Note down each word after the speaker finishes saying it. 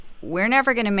we're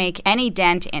never going to make any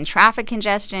dent in traffic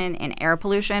congestion, in air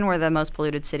pollution. We're the most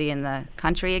polluted city in the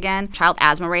country again. Child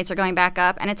asthma rates are going back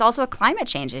up. And it's also a climate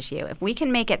change issue. If we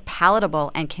can make it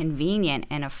palatable and convenient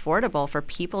and affordable for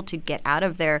people to get out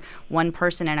of their one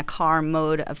person in a car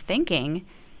mode of thinking,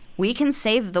 we can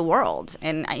save the world.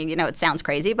 And, it sounds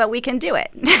crazy, but we can do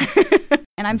it.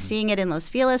 And I'm seeing it in Los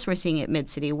Feliz. We're seeing it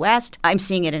Mid-City West. I'm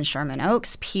seeing it in Sherman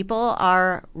Oaks. People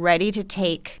are ready to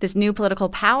take this new political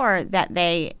power that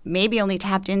they maybe only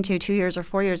tapped into 2 years or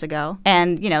 4 years ago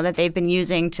and, that they've been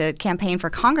using to campaign for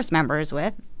Congress members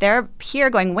with. They're here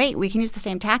going, wait, we can use the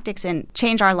same tactics and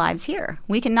change our lives here.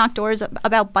 We can knock doors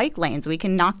about bike lanes. We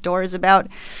can knock doors about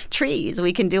trees.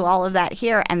 We can do all of that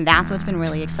here. And that's what's been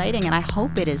really exciting. And I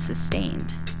hope it is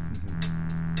sustained.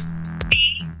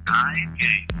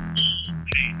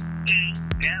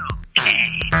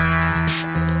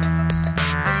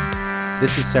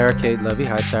 This is Sarah Kate Levy.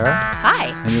 Hi, Sarah. Hi.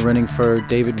 And you're running for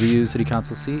David Ryu City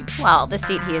Council seat? Well, the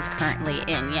seat he is currently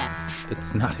in, yes.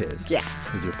 It's not his.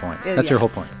 Yes. Is your point. That's your whole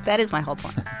point. That is my whole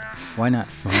point. Why not?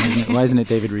 Why isn't it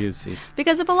David Ryu's seat?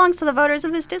 Because it belongs to the voters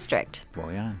of this district.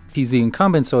 Well, yeah. He's the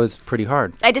incumbent, so it's pretty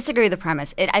hard. I disagree with the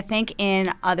premise. I think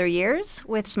in other years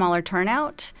with smaller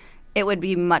turnout, it would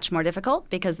be much more difficult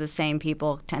because the same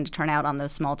people tend to turn out on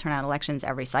those small turnout elections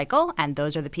every cycle, and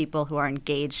those are the people who are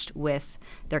engaged with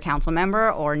their council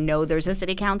member or know there's a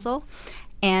city council.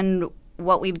 And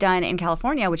what we've done in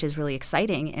California, which is really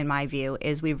exciting in my view,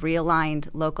 is we've realigned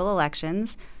local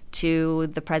elections to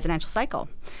the presidential cycle.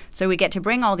 So we get to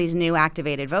bring all these new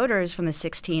activated voters from the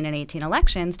 16 and 18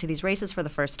 elections to these races for the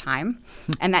first time,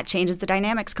 and that changes the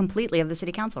dynamics completely of the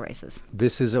city council races.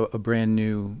 This is a brand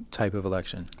new type of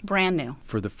election. Brand new.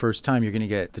 For the first time, you're going to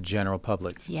get the general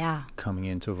public coming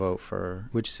in to vote for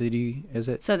which city is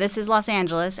it? So this is Los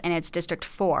Angeles, and it's District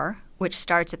 4, which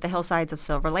starts at the hillsides of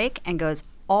Silver Lake and goes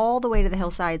all the way to the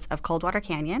hillsides of Coldwater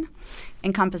Canyon,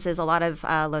 encompasses a lot of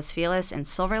Los Feliz and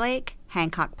Silver Lake,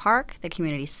 Hancock Park, the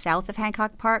community south of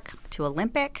Hancock Park to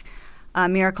Olympic,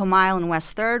 Miracle Mile and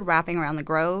West 3rd, wrapping around the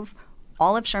Grove,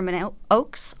 all of Sherman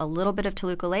Oaks, a little bit of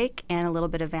Toluca Lake, and a little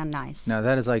bit of Van Nuys. Now,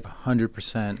 that is like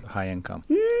 100% high income.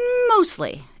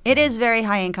 Mostly. It is very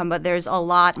high income, but there's a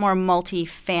lot more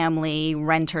multi-family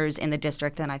renters in the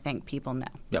district than I think people know.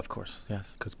 Yeah, of course,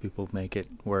 yes, because people make it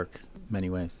work many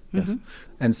ways. Yes.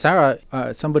 And Sarah,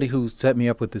 somebody who set me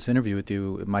up with this interview with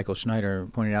you, Michael Schneider,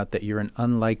 pointed out that you're an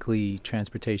unlikely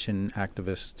transportation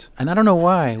activist. And I don't know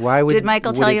why. Why would Did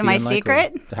Michael tell you my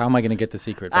secret? How am I going to get the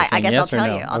secret? I guess yes I'll tell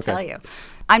no? you. I'll tell you.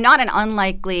 I'm not an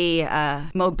unlikely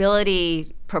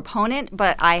mobility proponent,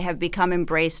 but I have become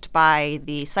embraced by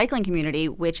the cycling community,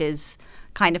 which is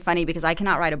kind of funny because I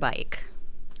cannot ride a bike.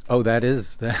 Oh, that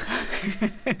is that.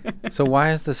 So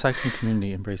why is the cycling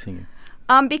community embracing you?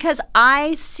 Because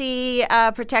I see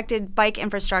protected bike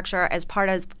infrastructure as part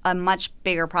of a much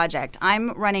bigger project.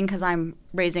 I'm running because I'm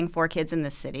raising 4 kids in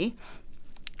this city,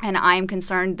 and I'm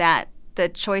concerned that the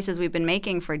choices we've been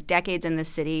making for decades in this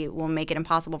city will make it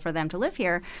impossible for them to live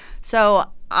here. So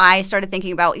I started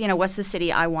thinking about, what's the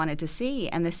city I wanted to see?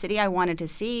 And the city I wanted to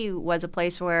see was a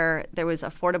place where there was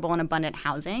affordable and abundant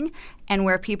housing and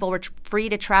where people were free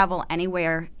to travel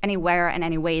anywhere, and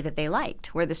any way that they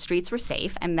liked, where the streets were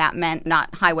safe, and that meant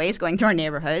not highways going through our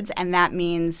neighborhoods, and that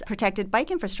means protected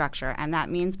bike infrastructure, and that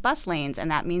means bus lanes,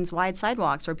 and that means wide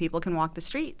sidewalks where people can walk the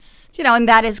streets. And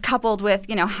that is coupled with,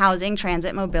 housing,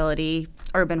 transit, mobility,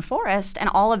 urban forest, and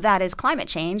all of that is climate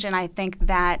change, and I think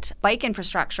that bike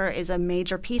infrastructure is a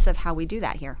major piece of how we do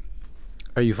that here.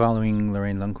 Are you following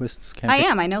Lorraine Lundquist's campaign? I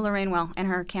am. I know Lorraine well and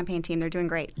her campaign team. They're doing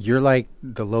great. You're like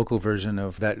the local version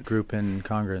of that group in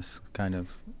Congress, kind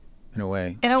of, in a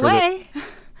way. In a way.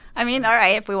 I mean, all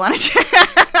right, if we wanted to.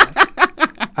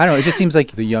 I don't know. It just seems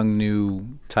like the young,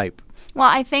 new type. Well,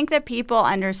 I think that people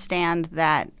understand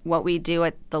that what we do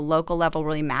at the local level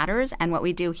really matters, and what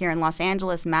we do here in Los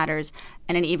Angeles matters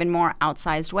in an even more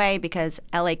outsized way because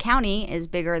LA County is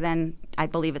bigger than, I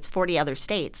believe it's 40 other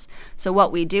states. So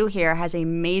what we do here has a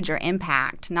major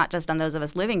impact, not just on those of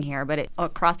us living here, but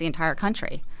across the entire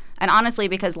country. And honestly,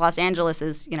 because Los Angeles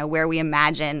is, where we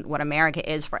imagine what America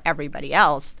is for everybody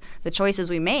else, the choices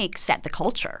we make set the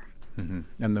culture.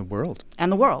 Mm-hmm. And the world. And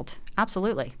the world,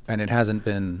 absolutely. And it hasn't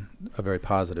been a very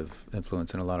positive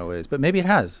influence in a lot of ways, but maybe it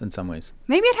has in some ways.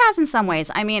 Maybe it has in some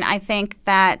ways. I mean, I think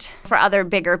that for other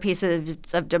bigger pieces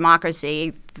of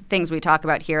democracy, things we talk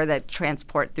about here that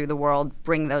transport through the world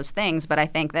bring those things. But I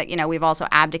think that, we've also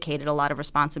abdicated a lot of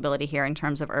responsibility here in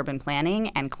terms of urban planning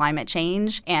and climate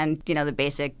change and, the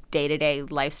basic day-to-day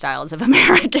lifestyles of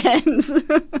Americans.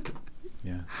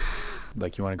 Yeah.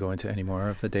 Like, you want to go into any more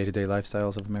of the day-to-day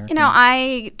lifestyles of Americans? You know,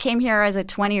 I came here as a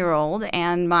 20-year-old,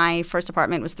 and my first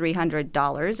apartment was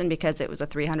 $300. And because it was a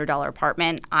 $300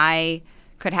 apartment, I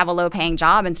could have a low-paying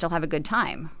job and still have a good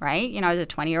time, right? You know, I was a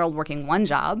 20-year-old working one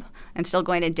job and still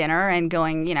going to dinner and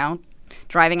going, you know,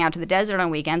 driving out to the desert on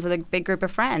weekends with a big group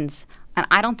of friends. And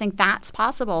I don't think that's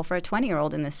possible for a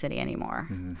 20-year-old in this city anymore.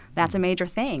 Mm-hmm. That's a major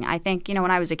thing. I think, you know,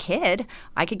 when I was a kid,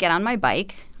 I could get on my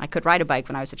bike. I could ride a bike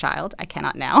when I was a child. I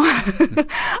cannot now.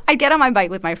 I'd get on my bike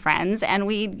with my friends, and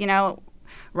we'd, you know,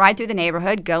 ride through the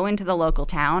neighborhood, go into the local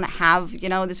town, have, you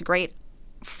know, this great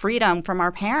freedom from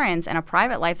our parents and a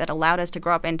private life that allowed us to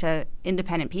grow up into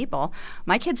independent people.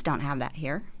 My kids don't have that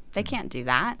here. They can't do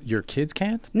that. Your kids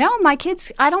can't? No, my kids,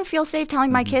 I don't feel safe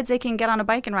telling my kids they can get on a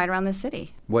bike and ride around the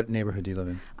city. What neighborhood do you live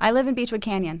in? I live in Beechwood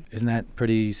Canyon. Isn't that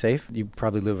pretty safe? You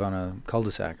probably live on a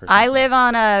cul-de-sac or something. I live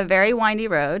on a very windy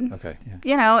road. Okay. Yeah.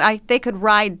 You know, they could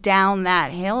ride down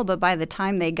that hill, but by the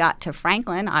time they got to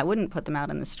Franklin, I wouldn't put them out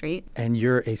in the street. And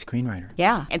you're a screenwriter.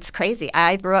 Yeah, it's crazy.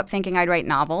 I grew up thinking I'd write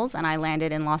novels, and I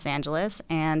landed in Los Angeles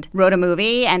and wrote a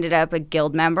movie, ended up a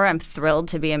guild member. I'm thrilled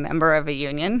to be a member of a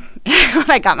union. When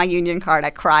I got my union card, I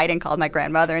cried and called my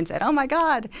grandmother and said, "Oh my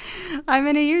God, I'm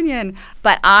in a union."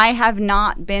 But I have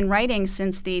not been writing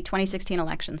since the 2016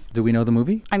 elections. Do we know the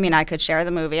movie? I mean, I could share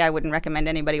the movie. I wouldn't recommend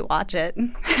anybody watch it.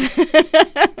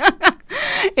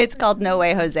 It's called No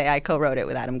Way, Jose. I co-wrote it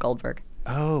with Adam Goldberg.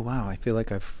 Oh, wow. I feel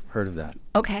like I've heard of that.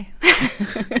 Okay.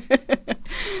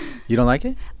 You don't like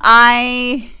it?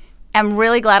 I am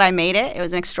really glad I made it. It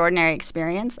was an extraordinary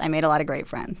experience. I made a lot of great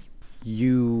friends.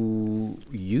 You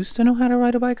used to know how to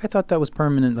ride a bike? I thought that was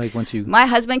permanent, like once you... My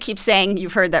husband keeps saying,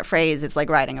 "You've heard that phrase, it's like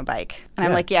riding a bike." And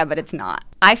I'm like, yeah, but it's not.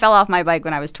 I fell off my bike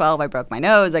when I was 12. I broke my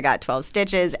nose. I got 12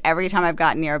 stitches. Every time I've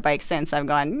gotten near a bike since, I've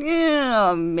gone,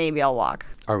 yeah, maybe I'll walk.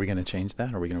 Are we going to change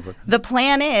that? Are we going to work on that? The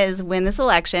plan is, win this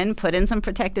election, put in some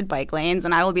protected bike lanes,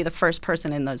 and I will be the first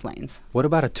person in those lanes. What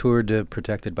about a tour to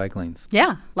protected bike lanes?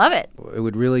 Yeah, love it. It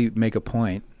would really make a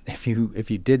point if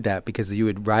you did that, because you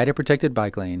would ride a protected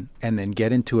bike lane and then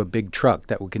get into a big truck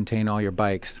that would contain all your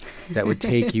bikes that would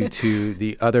take you to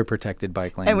the other protected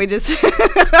bike lane. And we just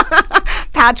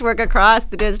patchwork across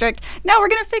the district. No, we're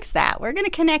going to fix that. We're going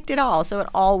to connect it all so it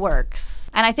all works.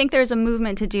 And I think there's a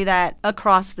movement to do that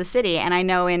across the city. And I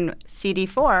know in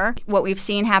CD4, what we've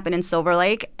seen happen in Silver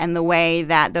Lake and the way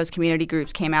that those community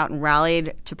groups came out and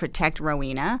rallied to protect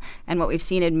Rowena, and what we've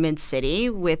seen in Mid-City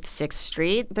with 6th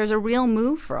Street, there's a real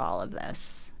move for all of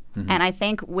this. Mm-hmm. And I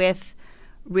think with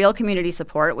real community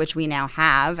support, which we now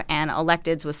have, and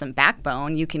electeds with some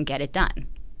backbone, you can get it done.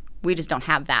 We just don't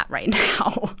have that right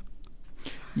now.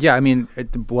 Yeah, I mean,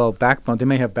 backbone. They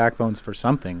may have backbones for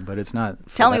something, but it's not.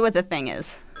 Tell me what the thing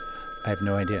is. I have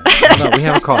no idea. Hold on, we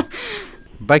have a call.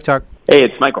 Bike Talk. Hey,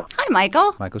 it's Michael. Hi,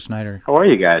 Michael. Michael Schneider. How are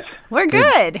you guys? We're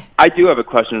good. I do have a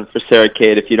question for Sarah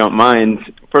Kate, if you don't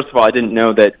mind. First of all, I didn't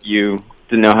know that you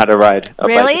didn't know how to ride a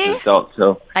bike as an adult,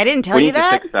 so I didn't tell you that? We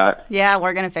need to fix that. Yeah,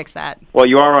 we're going to fix that. Well,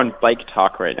 you are on Bike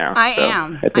Talk right now. I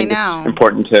am. I think know. It's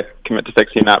important to commit to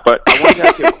fixing that. But I wanted to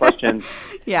ask you a question.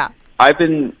 Yeah. I've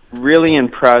been really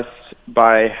impressed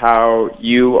by how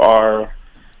you are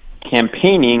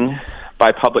campaigning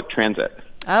by public transit.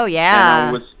 Oh,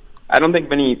 yeah. And I don't think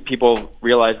many people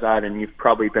realize that, and you've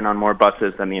probably been on more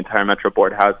buses than the entire Metro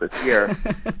Board has this year.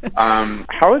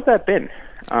 How has that been?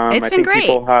 It's been great.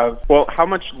 People how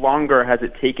much longer has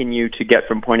it taken you to get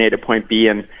from point A to point B,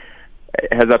 and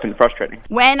has that been frustrating?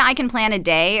 When I can plan a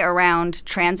day around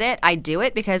transit, I do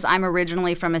it because I'm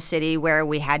originally from a city where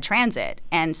we had transit.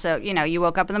 And so, you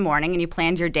woke up in the morning and you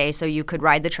planned your day so you could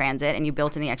ride the transit, and you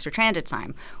built in the extra transit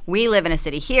time. We live in a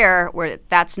city here where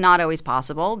that's not always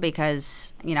possible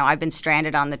because, I've been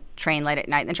stranded on the train late at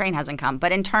night and the train hasn't come.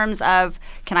 But in terms of,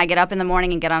 can I get up in the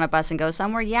morning and get on a bus and go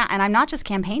somewhere? Yeah, and I'm not just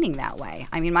campaigning that way.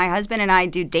 I mean, my husband and I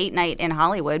do date night in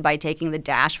Hollywood by taking the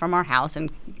Dash from our house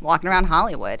and walking around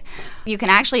Hollywood. You can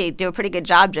actually do a pretty good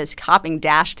job just hopping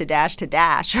dash to dash to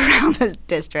dash around the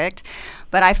district.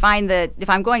 But I find that if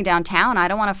I'm going downtown, I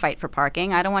don't want to fight for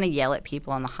parking. I don't want to yell at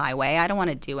people on the highway. I don't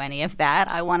want to do any of that.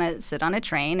 I want to sit on a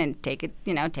train and take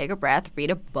a breath,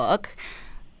 read a book,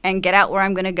 and get out where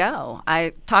I'm going to go.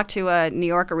 I talked to a New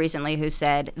Yorker recently who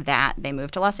said that they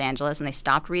moved to Los Angeles and they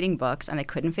stopped reading books and they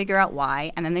couldn't figure out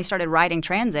why. And then they started riding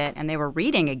transit and they were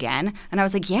reading again. And I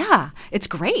was like, yeah, it's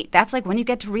great. That's like when you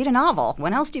get to read a novel.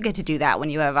 When else do you get to do that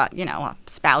when you have a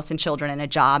spouse and children and a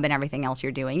job and everything else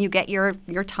you're doing? You get your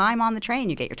time on the train.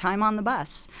 You get your time on the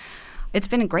bus. It's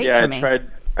been great for me.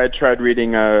 I tried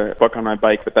reading a book on my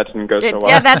bike, but that didn't go so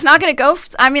well. Yeah, that's not going to go.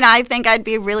 I think I'd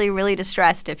be really, really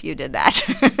distressed if you did that.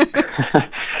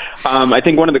 I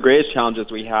think one of the greatest challenges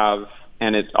we have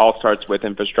and it all starts with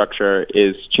infrastructure,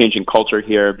 is changing culture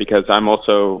here, because I'm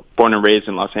also born and raised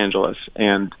in Los Angeles.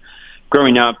 And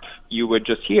growing up, you would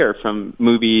just hear from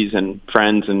movies and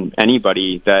friends and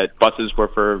anybody that buses were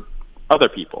for other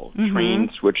people. Mm-hmm.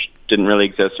 Trains, which didn't really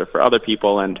exist, are for other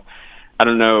people. And I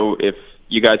don't know if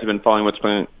you guys have been following what's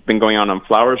been going on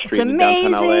Flower Street in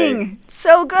downtown LA. It's amazing.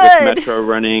 So good. With Metro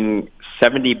running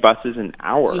 70 buses an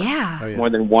hour. Yeah. Oh, yeah. More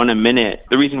than one a minute.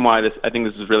 The reason why I think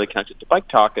this is really connected to Bike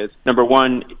Talk is, number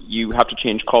one, you have to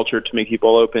change culture to make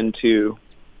people open to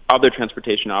other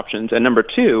transportation options. And number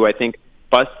two, I think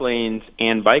bus lanes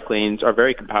and bike lanes are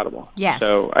very compatible. Yes.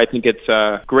 So I think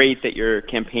it's great that you're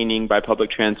campaigning by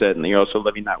public transit and that you're also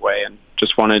living that way. And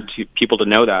just wanted people to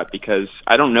know that, because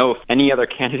I don't know if any other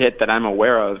candidate that I'm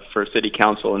aware of for city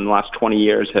council in the last 20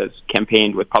 years has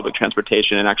campaigned with public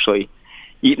transportation and actually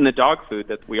eaten the dog food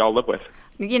that we all live with.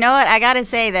 You know what? I got to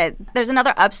say that there's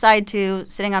another upside to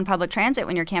sitting on public transit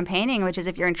when you're campaigning, which is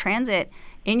if you're in transit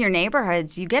in your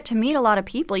neighborhoods, you get to meet a lot of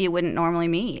people you wouldn't normally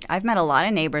meet. I've met a lot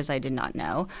of neighbors I did not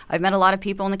know. I've met a lot of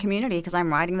people in the community because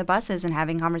I'm riding the buses and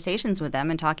having conversations with them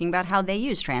and talking about how they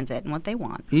use transit and what they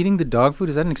want. Eating the dog food,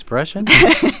 is that an expression?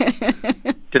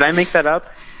 Did I make that up?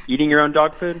 Eating your own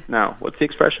dog food? No. What's the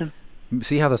expression?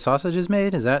 See how the sausage is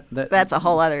made? Is that? That's a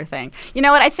whole other thing. You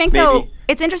know what? I think, though,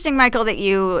 it's interesting, Michael, that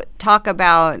you talk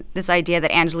about this idea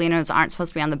that Angelenos aren't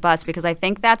supposed to be on the bus, because I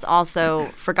think that's also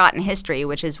forgotten history,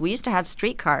 which is we used to have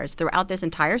streetcars throughout this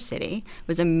entire city. It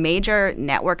was a major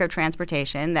network of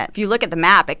transportation that, if you look at the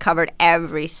map, it covered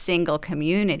every single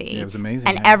community. Yeah, it was amazing.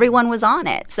 And everyone was on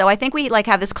it. So I think we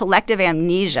have this collective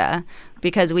amnesia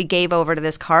because we gave over to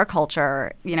this car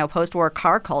culture, post-war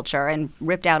car culture, and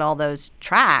ripped out all those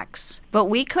tracks. But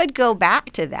we could go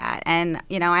back to that. And,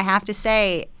 I have to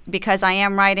say, because I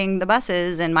am riding the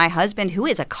buses, and my husband, who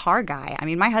is a car guy,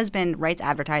 my husband writes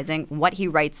advertising. What he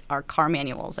writes are car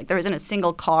manuals. There isn't a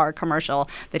single car commercial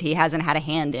that he hasn't had a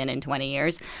hand in 20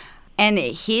 years. And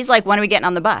he's like, when are we getting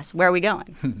on the bus? Where are we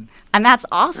going? And that's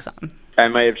awesome. I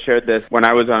might have shared this when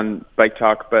I was on Bike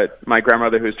Talk, but my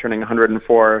grandmother, who's turning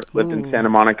 104, lived in Santa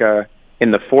Monica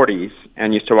in the 40s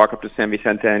and used to walk up to San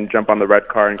Vicente and jump on the red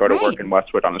car and go to work in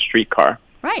Westwood on a streetcar.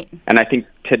 Right. And I think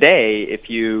today, if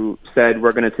you said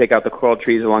we're going to take out the coral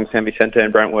trees along San Vicente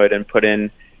and Brentwood and put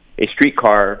in a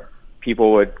streetcar,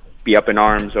 people would be up in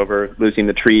arms over losing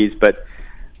the trees. But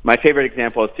my favorite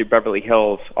example is through Beverly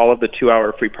Hills. All of the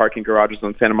 2-hour free parking garages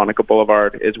on Santa Monica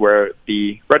Boulevard is where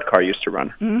the red car used to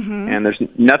run. Mm-hmm. And there's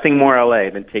nothing more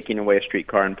LA than taking away a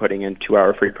streetcar and putting in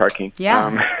 2-hour free parking. Yeah.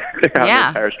 The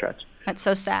entire stretch. That's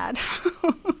so sad.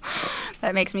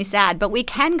 That makes me sad. But we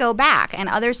can go back, and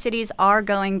other cities are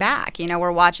going back.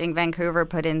 We're watching Vancouver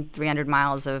put in 300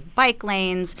 miles of bike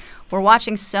lanes. We're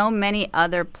watching so many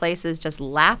other places just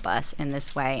lap us in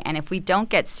this way. And if we don't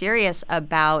get serious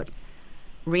about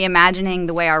reimagining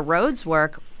the way our roads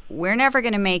work, we're never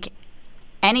going to make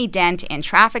any dent in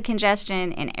traffic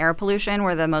congestion, in air pollution.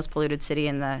 We're the most polluted city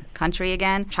in the country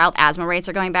again. Child asthma rates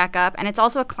are going back up, and it's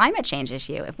also a climate change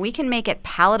issue. If we can make it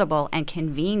palatable and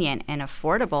convenient and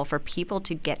affordable for people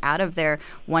to get out of their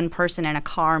one person in a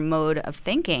car mode of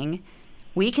thinking,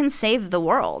 we can save the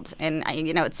world. And,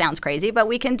 it sounds crazy, but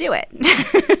we can do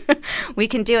it. We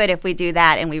can do it if we do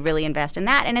that and we really invest in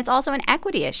that. And it's also an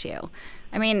equity issue.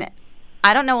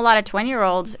 I don't know a lot of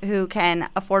 20-year-olds who can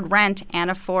afford rent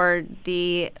and afford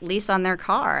the lease on their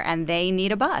car, and they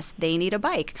need a bus. They need a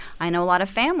bike. I know a lot of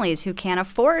families who can't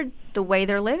afford the way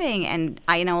they're living, and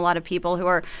I know a lot of people who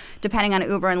are depending on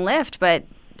Uber and Lyft, but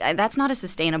that's not a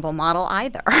sustainable model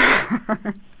either.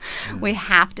 We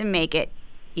have to make it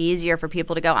easier for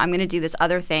people to go, I'm going to do this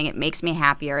other thing. It makes me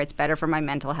happier. It's better for my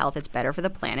mental health. It's better for the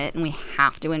planet. And we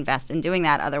have to invest in doing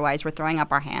that. Otherwise, we're throwing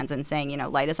up our hands and saying,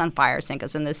 light us on fire, sink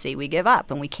us in the sea. We give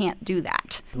up. And we can't do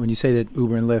that. When you say that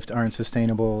Uber and Lyft aren't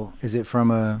sustainable, is it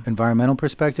from an environmental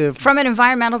perspective? From an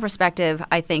environmental perspective,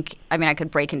 I think, I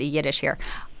could break into Yiddish here.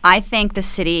 I think the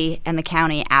city and the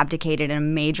county abdicated in a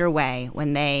major way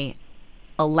when they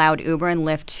allowed Uber and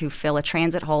Lyft to fill a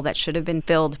transit hole that should have been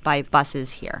filled by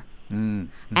buses here.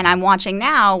 Mm-hmm. And I'm watching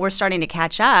now, we're starting to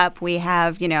catch up. We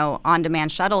have,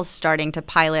 on-demand shuttles starting to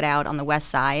pilot out on the west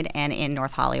side and in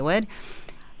North Hollywood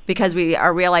because we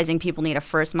are realizing people need a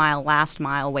first mile, last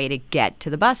mile way to get to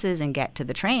the buses and get to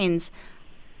the trains.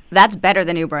 That's better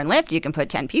than Uber and Lyft. You can put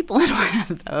 10 people in one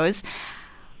of those.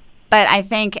 But I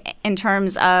think in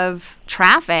terms of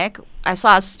traffic, I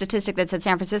saw a statistic that said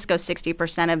San Francisco,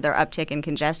 60% of their uptick in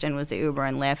congestion was the Uber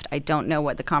and Lyft. I don't know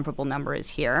what the comparable number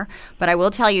is here. But I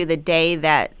will tell you the day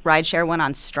that rideshare went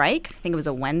on strike, I think it was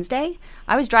a Wednesday,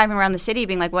 I was driving around the city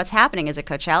being like, what's happening? Is it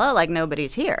Coachella? Like,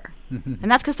 nobody's here.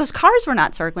 And that's because those cars were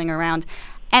not circling around.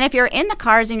 And if you're in the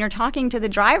cars and you're talking to the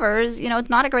drivers, it's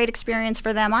not a great experience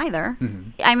for them either. Mm-hmm.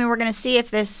 I mean, we're going to see if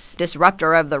this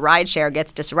disruptor of the rideshare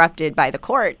gets disrupted by the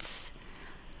courts.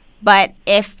 But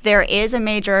if there is a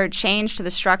major change to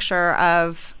the structure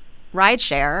of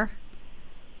rideshare,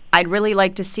 I'd really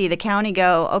like to see the county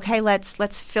go, okay,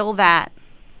 let's fill that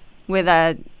with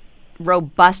a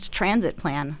robust transit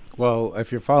plan. Well,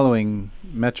 if you're following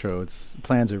Metro, its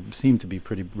plans seem to be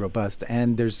pretty robust,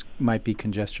 and there's might be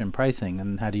congestion pricing.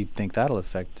 And how do you think that'll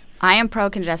affect? I am pro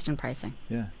congestion pricing.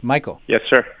 Yeah, Michael. Yes,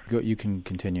 sir. You can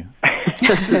continue.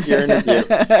 Your interview.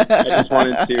 I just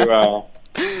wanted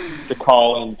to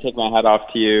call and take my hat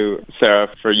off to you,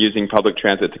 Sarah, for using public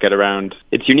transit to get around.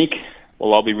 It's unique.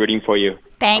 We'll all be rooting for you.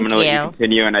 Thank I'm going to let you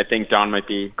continue, and I think Don might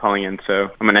be calling in,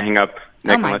 so I'm going to hang up.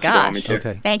 Oh, my gosh.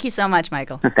 Okay. Thank you so much,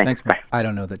 Michael. Thanks. Bye. I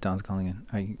don't know that Don's calling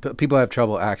in. People have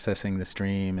trouble accessing the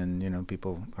stream, and,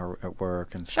 people are at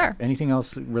work and sure. stuff. Anything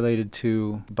else related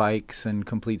to bikes and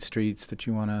complete streets that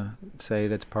you want to say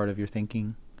that's part of your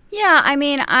thinking? Yeah, I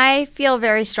mean, I feel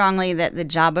very strongly that the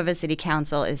job of a city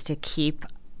council is to keep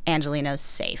Angelenos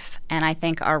safe. And I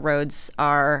think our roads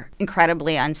are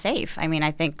incredibly unsafe. I mean,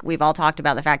 I think we've all talked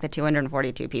about the fact that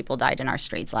 242 people died in our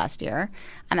streets last year.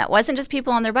 And that wasn't just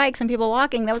people on their bikes and people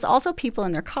walking. That was also people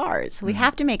in their cars. We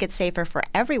have to make it safer for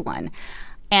everyone.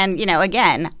 And,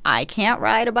 again, I can't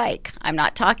ride a bike. I'm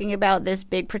not talking about this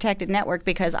big protected network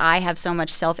because I have so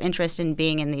much self-interest in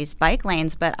being in these bike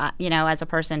lanes. But, as a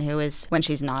person who is, when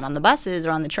she's not on the buses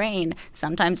or on the train,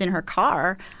 sometimes in her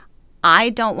car,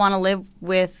 I don't want to live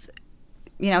with,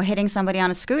 hitting somebody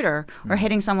on a scooter or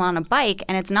hitting someone on a bike,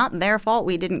 and it's not their fault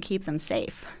we didn't keep them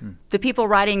safe. The people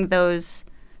riding those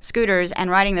scooters and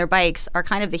riding their bikes are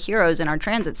kind of the heroes in our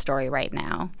transit story right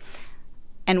now.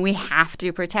 And we have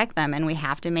to protect them, and we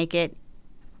have to make it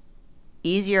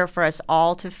easier for us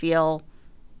all to feel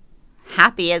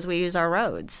happy as we use our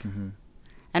roads. Mm-hmm.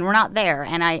 And we're not there.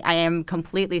 And I am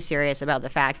completely serious about the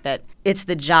fact that it's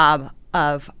the job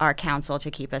of our council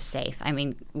to keep us safe. I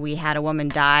mean, we had a woman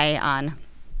die on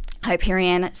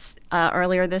Hyperion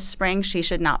earlier this spring. She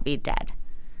should not be dead.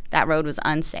 That road was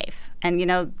unsafe. And,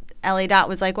 LA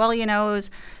was like, well, it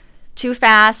was too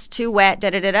fast, too wet,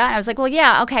 da-da-da-da. And I was like, well,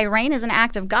 yeah, okay, rain is an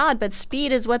act of God, but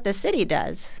speed is what the city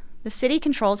does. The city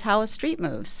controls how a street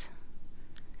moves.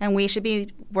 And we should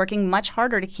be working much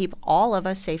harder to keep all of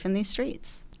us safe in these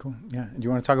streets. Cool. Yeah. Do you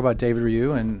want to talk about David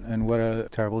Ryu and what a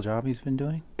terrible job he's been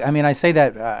doing? I mean, I say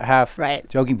that half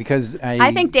joking because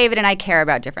I think David and I care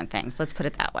about different things. Let's put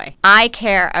it that way. I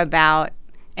care about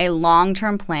a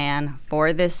long-term plan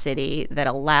for this city that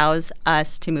allows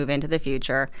us to move into the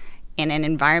future in an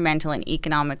environmental and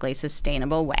economically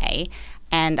sustainable way.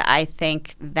 And I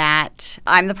think that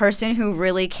I'm the person who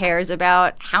really cares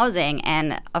about housing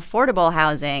and affordable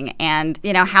housing and,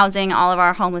 housing all of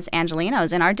our homeless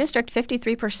Angelenos. In our district,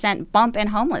 53% bump in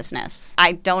homelessness.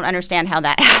 I don't understand how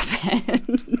that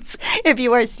happens if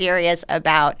you are serious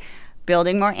about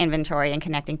building more inventory and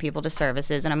connecting people to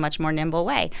services in a much more nimble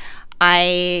way.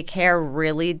 I care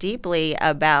really deeply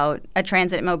about a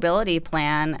transit mobility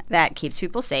plan that keeps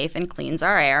people safe and cleans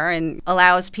our air and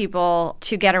allows people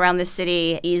to get around the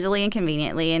city easily and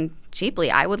conveniently and cheaply.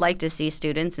 I would like to see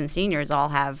students and seniors all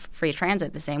have free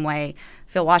transit the same way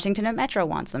Phil Washington at Metro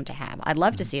wants them to have. I'd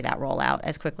love to see that roll out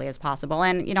as quickly as possible.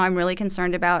 And, I'm really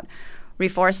concerned about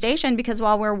reforestation because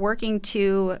while we're working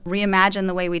to reimagine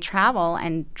the way we travel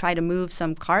and try to move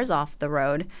some cars off the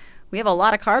road, we have a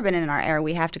lot of carbon in our air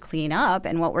we have to clean up.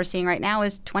 And what we're seeing right now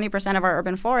is 20% of our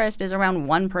urban forest is around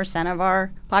 1% of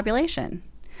our population.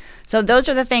 So those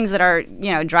are the things that are,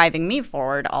 driving me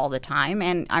forward all the time.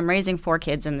 And I'm raising 4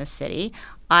 kids in this city.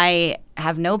 I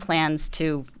have no plans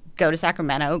to go to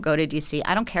Sacramento, go to D.C.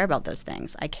 I don't care about those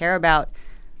things. I care about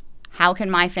how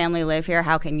can my family live here?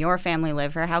 How can your family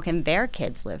live here? How can their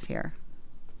kids live here?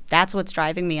 That's what's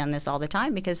driving me on this all the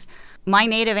time because my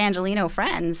native Angeleno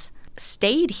friends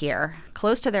stayed here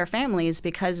close to their families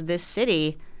because this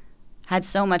city had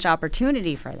so much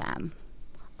opportunity for them.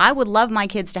 I would love my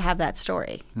kids to have that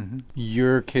story. Mm-hmm.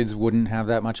 Your kids wouldn't have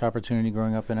that much opportunity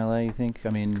growing up in LA, you think? I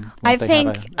mean, I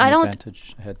think an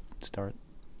advantage head start?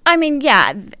 I mean,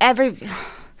 yeah,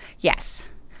 yes.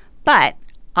 But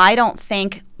I don't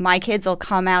think my kids will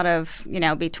come out of,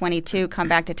 be 22, come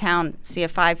back to town, see a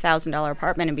 $5,000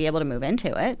 apartment and be able to move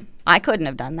into it. I couldn't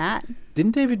have done that.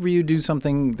 Didn't David Ryu do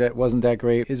something that wasn't that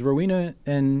great? Is Rowena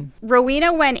in?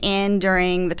 Rowena went in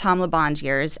during the Tom LeBon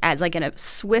years as like a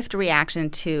swift reaction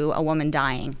to a woman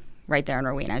dying right there in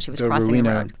Rowena. She was crossing the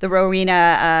road. The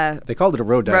Rowena... they called it a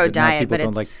road diet. Road diet, people but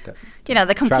don't it's, like that.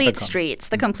 the complete streets.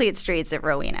 The complete streets at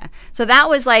Rowena. So that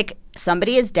was like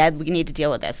somebody is dead. We need to deal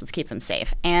with this. Let's keep them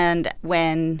safe. And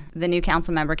when the new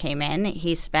council member came in,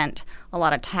 he spent a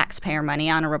lot of taxpayer money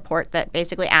on a report that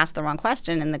basically asked the wrong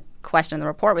question. And the question the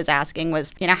report was asking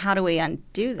was, how do we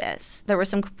undo this? There were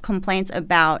some complaints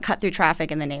about cut-through traffic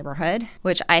in the neighborhood,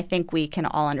 which I think we can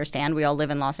all understand. We all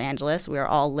live in Los Angeles. We are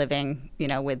all living,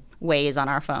 with Waze on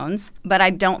our phones. But I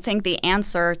don't think the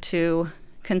answer to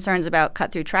concerns about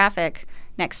cut-through traffic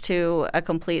next to a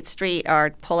complete street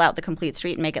or pull out the complete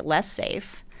street and make it less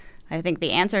safe. I think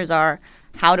the answers are,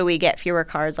 how do we get fewer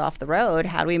cars off the road?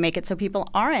 How do we make it so people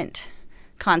aren't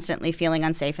constantly feeling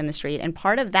unsafe in the street? And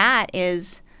part of that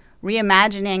is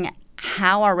reimagining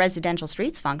how our residential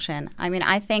streets function. I mean,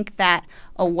 I think that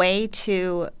a way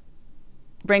to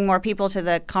bring more people to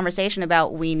the conversation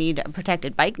about we need a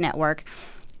protected bike network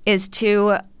is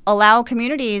to allow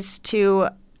communities to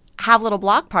have little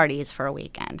block parties for a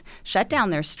weekend, shut down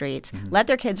their streets, let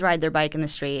their kids ride their bike in the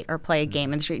street or play a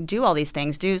game in the street, do all these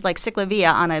things, do like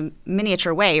Ciclavia on a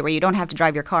miniature way where you don't have to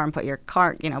drive your car and put your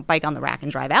bike on the rack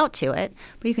and drive out to it,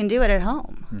 but you can do it at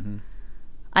home.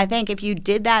 I think if you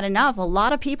did that enough, a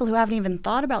lot of people who haven't even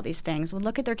thought about these things would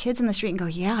look at their kids in the street and go,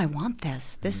 yeah, I want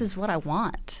this. This is what I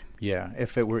want. Yeah,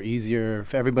 if it were easier,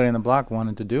 if everybody on the block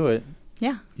wanted to do it,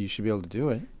 yeah, you should be able to do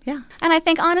it. Yeah. And I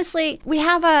think, honestly, we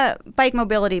have a bike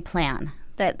mobility plan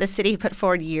that the city put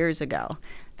forward years ago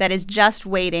that is just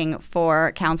waiting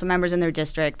for council members in their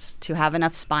districts to have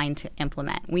enough spine to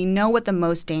implement. We know what the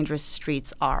most dangerous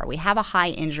streets are. We have a high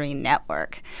injury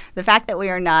network. The fact that we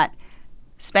are not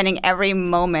spending every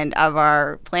moment of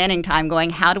our planning time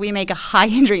going, how do we make a high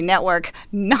injury network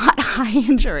not high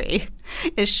injury,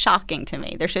 is shocking to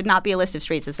me. There should not be a list of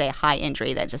streets that say high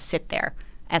injury that just sit there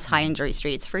as high injury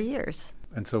streets for years.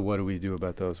 And so what do we do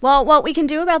about those? Well, what we can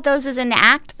do about those is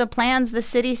enact the plans the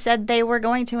city said they were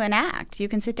going to enact. You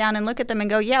can sit down and look at them and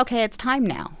go, yeah, okay, it's time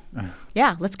now.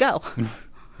 Yeah, let's go.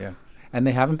 Yeah. And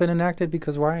they haven't been enacted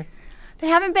because why? They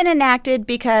haven't been enacted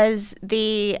because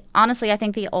honestly, I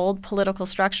think the old political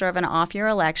structure of an off-year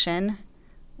election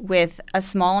with a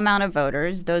small amount of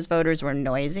voters, those voters were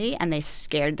noisy and they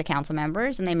scared the council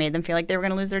members and they made them feel like they were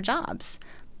going to lose their jobs.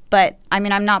 But, I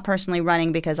mean, I'm not personally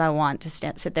running because I want to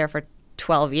sit there for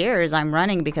 12 years. I'm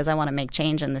running because I want to make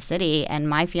change in the city. And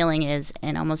my feeling is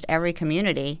in almost every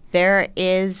community, there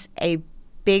is a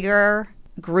bigger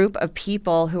group of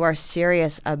people who are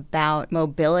serious about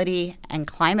mobility and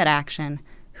climate action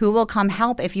who will come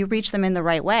help if you reach them in the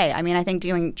right way. I mean, I think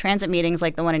doing transit meetings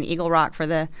like the one in Eagle Rock for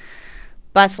the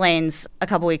bus lanes a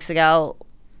couple weeks ago,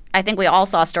 I think we all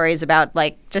saw stories about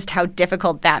just how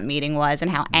difficult that meeting was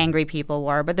and how angry people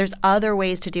were. But there's other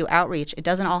ways to do outreach. It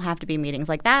doesn't all have to be meetings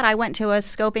like that. I went to a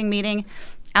scoping meeting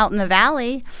out in the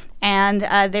valley, and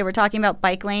they were talking about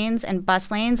bike lanes and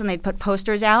bus lanes, and they'd put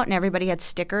posters out, and everybody had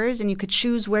stickers, and you could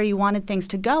choose where you wanted things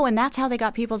to go. And that's how they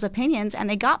got people's opinions. And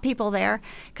they got people there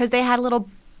because they had little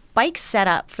bikes set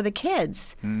up for the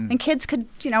kids. And kids could,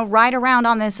 ride around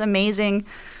on this amazing,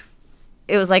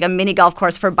 it was like a mini golf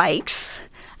course for bikes.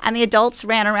 And the adults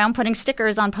ran around putting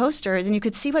stickers on posters, and you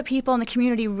could see what people in the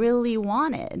community really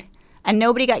wanted. And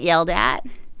nobody got yelled at.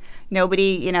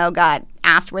 Nobody, got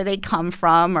asked where they come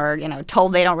from or,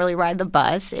 told they don't really ride the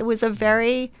bus. It was a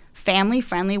very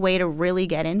family-friendly way to really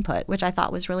get input, which I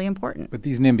thought was really important. But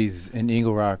these NIMBYs in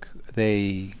Eagle Rock,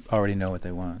 they already know what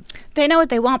they want. They know what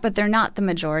they want, but they're not the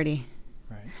majority.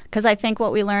 Right. Because I think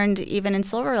what we learned even in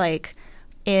Silver Lake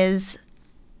is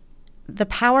the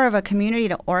power of a community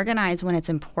to organize when it's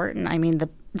important. I mean,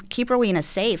 keep Rowena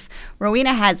safe.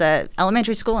 Rowena has a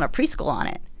elementary school and a preschool on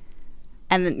it.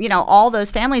 And, all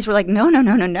those families were like,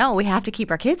 no, we have to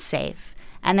keep our kids safe.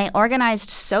 And they organized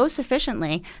so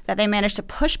sufficiently that they managed to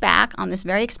push back on this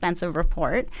very expensive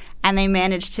report, and they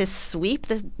managed to sweep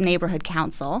the neighborhood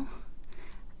council.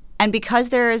 And because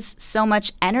there's so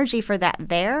much energy for that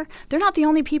they're not the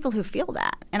only people who feel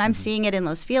that. And I'm seeing it in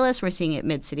Los Feliz. We're seeing it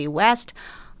Mid-City West.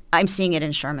 I'm seeing it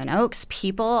in Sherman Oaks.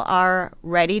 People are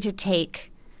ready to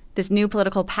take this new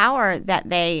political power that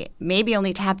they maybe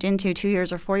only tapped into 2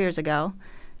 years or 4 years ago,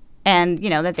 and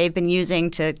that they've been using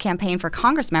to campaign for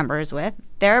Congress members with.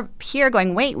 They're here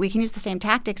going, wait, we can use the same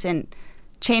tactics and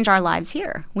change our lives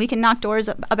here. We can knock doors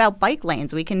about bike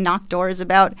lanes. We can knock doors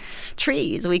about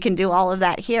trees. We can do all of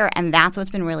that here, and that's what's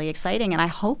been really exciting, and I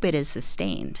hope it is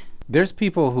sustained. There's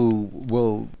people who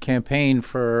will campaign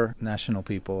for national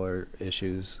people or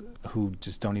issues who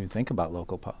just don't even think about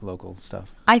local stuff.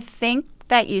 I think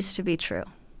that used to be true.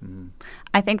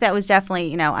 I think that was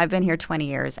definitely, I've been here 20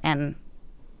 years, and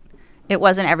it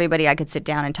wasn't everybody I could sit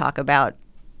down and talk about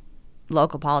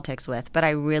local politics with. But I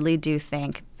really do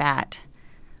think that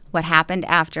what happened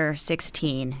after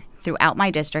 16 throughout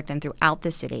my district and throughout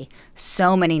the city,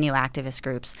 so many new activist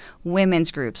groups,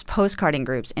 women's groups, postcarding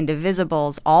groups,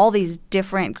 Indivisibles, all these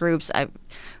different groups,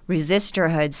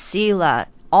 Resisterhood, SELA,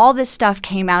 all this stuff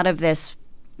came out of this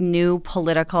new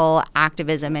political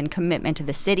activism and commitment to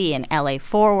the city. And LA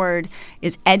Forward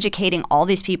is educating all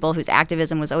these people whose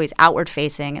activism was always outward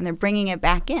facing, and they're bringing it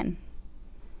back in.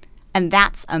 And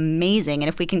that's amazing. And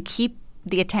if we can keep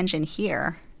the attention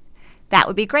here, that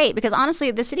would be great, because honestly,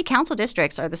 the city council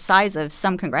districts are the size of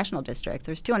some congressional districts.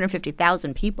 There's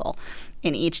 250,000 people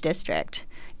in each district.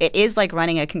 It is like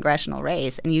running a congressional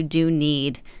race, and you do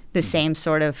need the same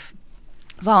sort of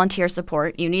volunteer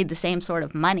support. You need the same sort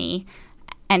of money.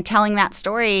 And telling that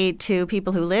story to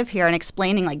people who live here and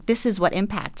explaining, like, this is what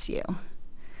impacts you.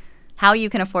 How you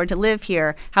can afford to live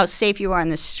here, how safe you are in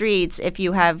the streets, if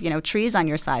you have, trees on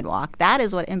your sidewalk. That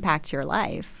is what impacts your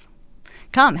life.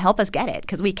 Come, help us get it,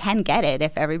 because we can get it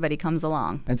if everybody comes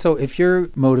along. And so if you're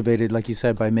motivated, like you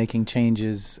said, by making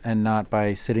changes and not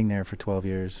by sitting there for 12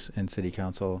 years in city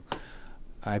council,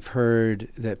 I've heard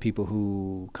that people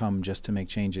who come just to make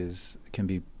changes can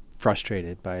be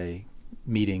frustrated by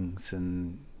meetings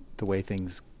and the way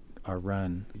things are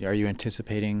run. Are you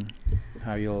anticipating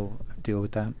how you'll deal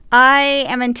with that? I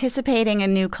am anticipating a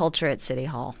new culture at City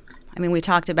Hall. I mean, we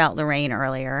talked about Lorraine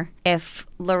earlier. If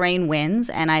Lorraine wins,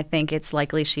 and I think it's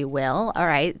likely she will, all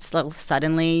right, so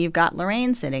suddenly you've got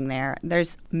Lorraine sitting there.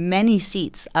 There's many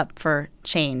seats up for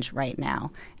change right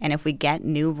now. And if we get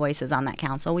new voices on that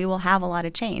council, we will have a lot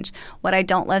of change. What I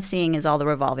don't love seeing is all the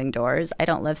revolving doors. I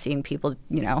don't love seeing people,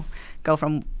 go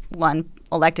from one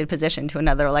elected position to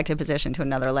another elected position to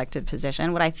another elected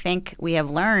position. What I think we have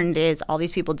learned is all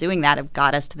these people doing that have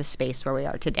got us to the space where we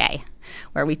are today,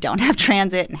 where we don't have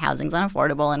transit and housing's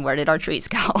unaffordable, and where did our trees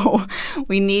go?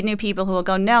 We need new people who will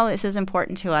go, no, this is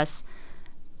important to us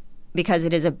because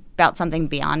it is about something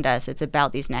beyond us. It's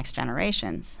about these next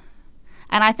generations.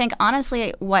 And I think,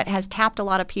 honestly, what has tapped a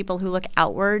lot of people who look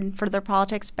outward for their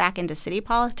politics back into city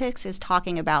politics is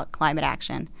talking about climate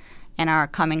action and our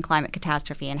coming climate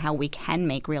catastrophe and how we can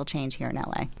make real change here in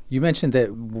LA. You mentioned that,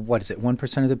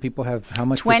 1% of the people have how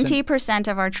much 20%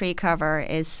 of our tree cover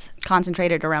is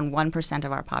concentrated around 1%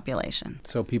 of our population.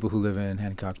 So people who live in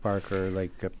Hancock Park or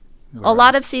like... a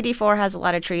lot of CD4 has a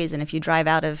lot of trees, and if you drive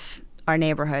out of our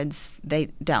neighborhoods, they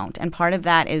don't. And part of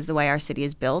that is the way our city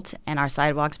is built and our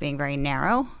sidewalks being very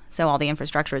narrow. So all the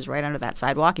infrastructure is right under that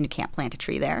sidewalk, and you can't plant a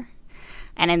tree there.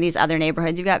 And in these other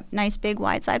neighborhoods, you've got nice, big,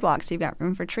 wide sidewalks. So you've got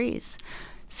room for trees.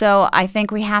 So I think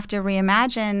we have to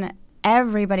reimagine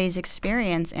everybody's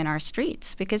experience in our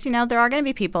streets because, there are going to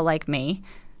be people like me.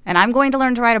 And I'm going to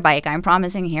learn to ride a bike. I'm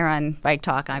promising here on Bike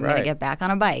Talk I'm going to get back on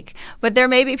a bike. But there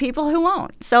may be people who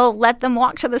won't. So let them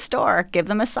walk to the store. Give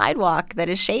them a sidewalk that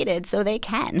is shaded so they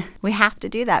can. We have to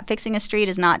do that. Fixing a street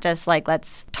is not just like,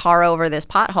 let's tar over this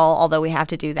pothole, although we have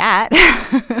to do that.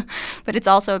 But it's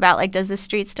also about, like, does the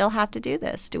street still have to do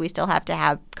this? Do we still have to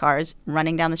have cars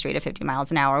running down the street at 50 miles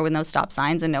an hour with no stop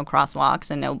signs and no crosswalks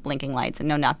and no blinking lights and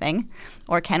no nothing?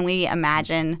 Or can we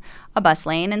imagine a bus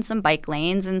lane and some bike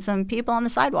lanes and some people on the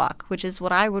sidewalk, which is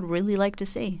what I would really like to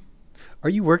see. Are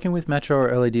you working with Metro or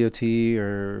LADOT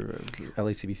or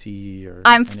LACBC? Or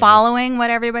I'm following what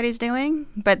everybody's doing,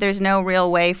 but there's no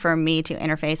real way for me to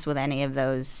interface with any of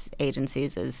those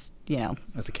agencies as a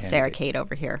Sarah Kate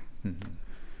over here.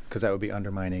 Because that would be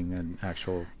undermining an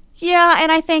actual... Yeah,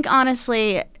 and I think,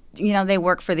 honestly, they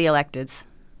work for the electeds.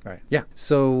 Right. Yeah.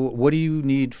 So what do you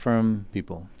need from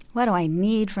people? What do I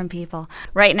need from people?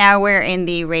 Right now, we're in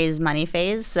the raise money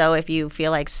phase. So if you feel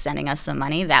like sending us some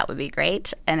money, that would be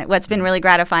great. And what's been really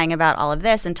gratifying about all of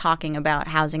this and talking about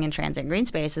housing and transit and green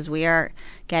space is we are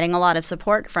getting a lot of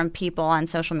support from people on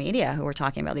social media who we're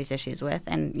talking about these issues with.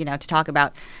 And, to talk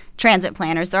about transit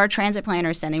planners, there are transit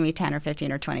planners sending me $10 or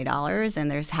 $15 or $20, and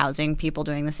there's housing people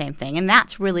doing the same thing. And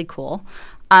that's really cool.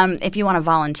 If you want to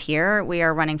volunteer, we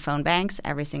are running phone banks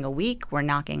every single week. We're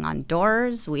knocking on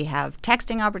doors. We have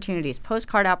texting opportunities,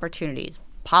 postcard opportunities,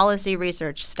 policy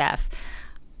research stuff.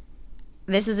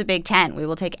 This is a big tent. We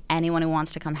will take anyone who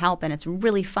wants to come help, and it's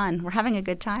really fun. We're having a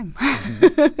good time.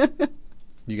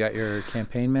 You got your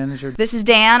campaign manager? This is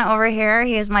Dan over here.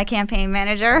 He is my campaign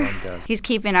manager. He's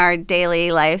keeping our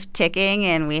daily life ticking,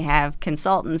 and we have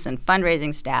consultants and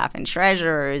fundraising staff and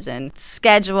treasurers and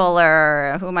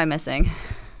scheduler. Who am I missing?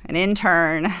 An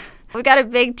intern. We've got a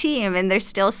big team, and there's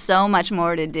still so much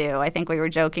more to do. I think we were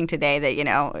joking today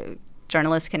that,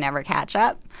 journalists can never catch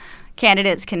up.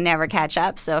 Candidates can never catch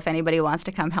up. So if anybody wants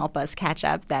to come help us catch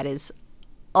up, that is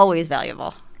always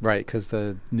valuable. Right, because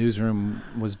the newsroom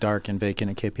was dark and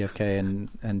vacant at KPFK,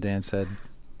 and Dan said,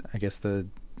 I guess the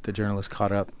journalist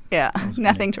caught up. Yeah,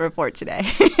 nothing to report today.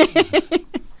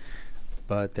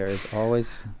 but there is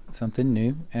always something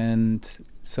new. And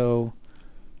so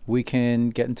we can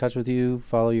get in touch with you,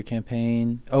 follow your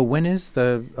campaign. Oh, when is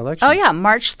the election? Oh, yeah,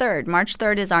 March 3rd. March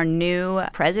 3rd is our new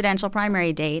presidential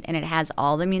primary date, and it has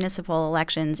all the municipal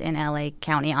elections in LA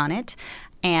County on it.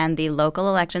 And the local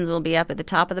elections will be up at the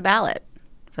top of the ballot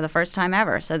for the first time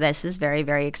ever. So this is very,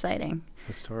 very exciting.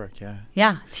 Historic, yeah.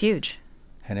 Yeah, it's huge.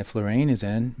 And if Lorraine is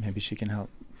in, maybe she can help.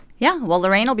 Yeah, well,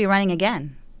 Lorraine will be running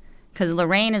again because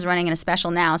Lorraine is running in a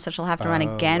special now, so she'll have to run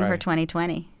again for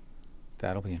 2020.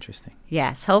 That'll be interesting.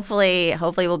 Yes, hopefully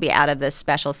we'll be out of this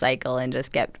special cycle and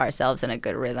just get ourselves in a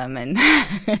good rhythm and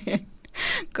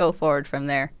go forward from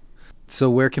there. So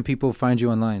where can people find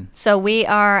you online? So we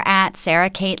are at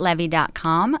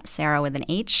sarahkatelevy.com, Sarah with an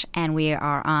H, and we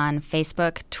are on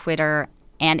Facebook, Twitter,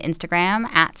 and Instagram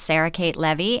at Sarah Kate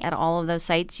Levy. At all of those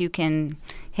sites, you can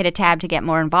hit a tab to get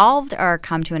more involved or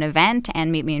come to an event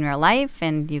and meet me in real life,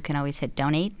 and you can always hit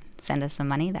donate, send us some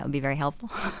money. That would be very helpful.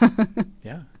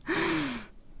 Yeah.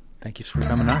 Thank you for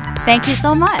coming on. Thank you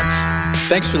so much.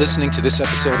 Thanks for listening to this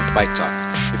episode of Bike Talk.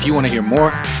 If you want to hear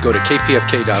more, go to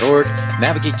kpfk.org,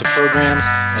 navigate to programs,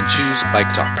 and choose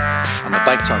Bike Talk. On the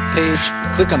Bike Talk page,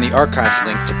 click on the archives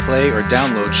link to play or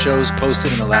download shows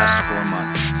posted in the last 4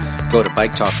 months. Go to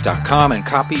biketalk.com and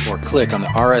copy or click on the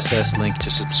RSS link to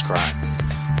subscribe.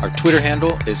 Our Twitter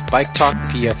handle is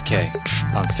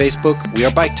BikeTalkPFK. On Facebook, we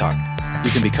are Bike Talk.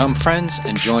 You can become friends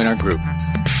and join our group.